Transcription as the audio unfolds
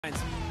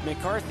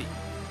McCarthy.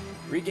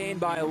 Regained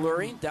by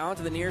Lurie, down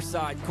to the near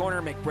side corner.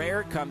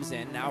 McBrayer comes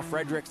in. Now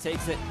Fredericks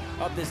takes it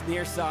up this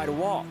near side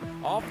wall.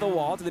 Off the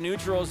wall to the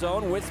neutral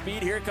zone with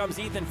speed. Here comes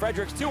Ethan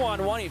Fredericks,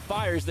 2-on-1. He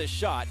fires this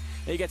shot.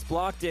 He gets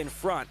blocked in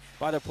front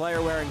by the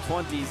player wearing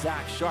 20,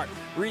 Zach Sharp.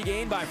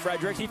 Regained by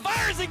Fredericks. He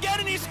fires again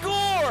and he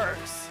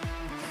scores!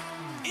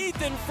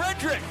 Ethan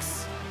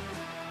Fredericks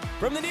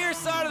from the near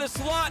side of the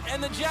slot,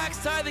 and the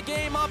Jacks tie the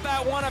game up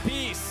at 1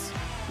 apiece.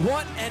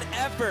 What an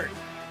effort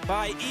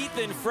by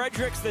Ethan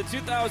Fredericks, the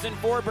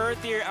 2004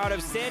 birth year out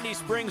of Sandy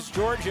Springs,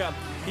 Georgia.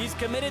 He's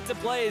committed to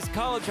play his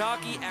college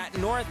hockey at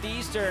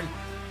Northeastern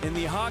in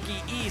the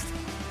Hockey East.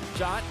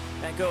 Shot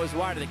that goes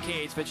wide of the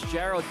cage.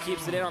 Fitzgerald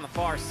keeps it in on the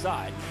far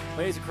side.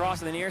 Lays across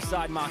to the near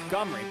side,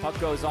 Montgomery. Puck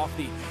goes off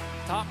the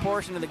top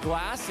portion of the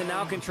glass and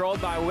now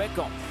controlled by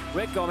Whitcomb.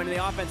 Whitcomb into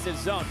the offensive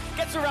zone.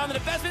 Gets around the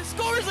defenseman,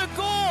 scores a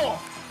goal!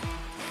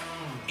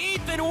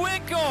 Ethan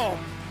Whitcomb!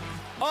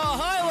 A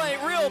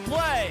highlight reel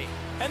play.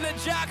 And the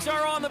Jacks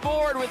are on the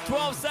board with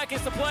 12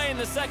 seconds to play in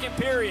the second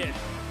period.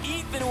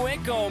 Ethan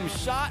Whitcomb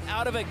shot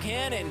out of a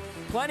cannon,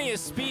 plenty of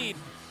speed,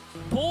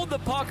 pulled the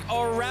puck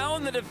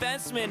around the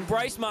defenseman,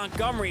 Bryce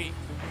Montgomery,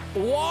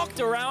 walked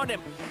around him.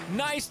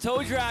 Nice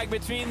toe drag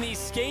between the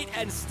skate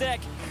and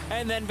stick,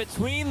 and then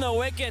between the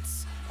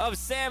wickets of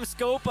Sam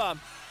Scopa,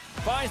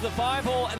 finds the 5-hole.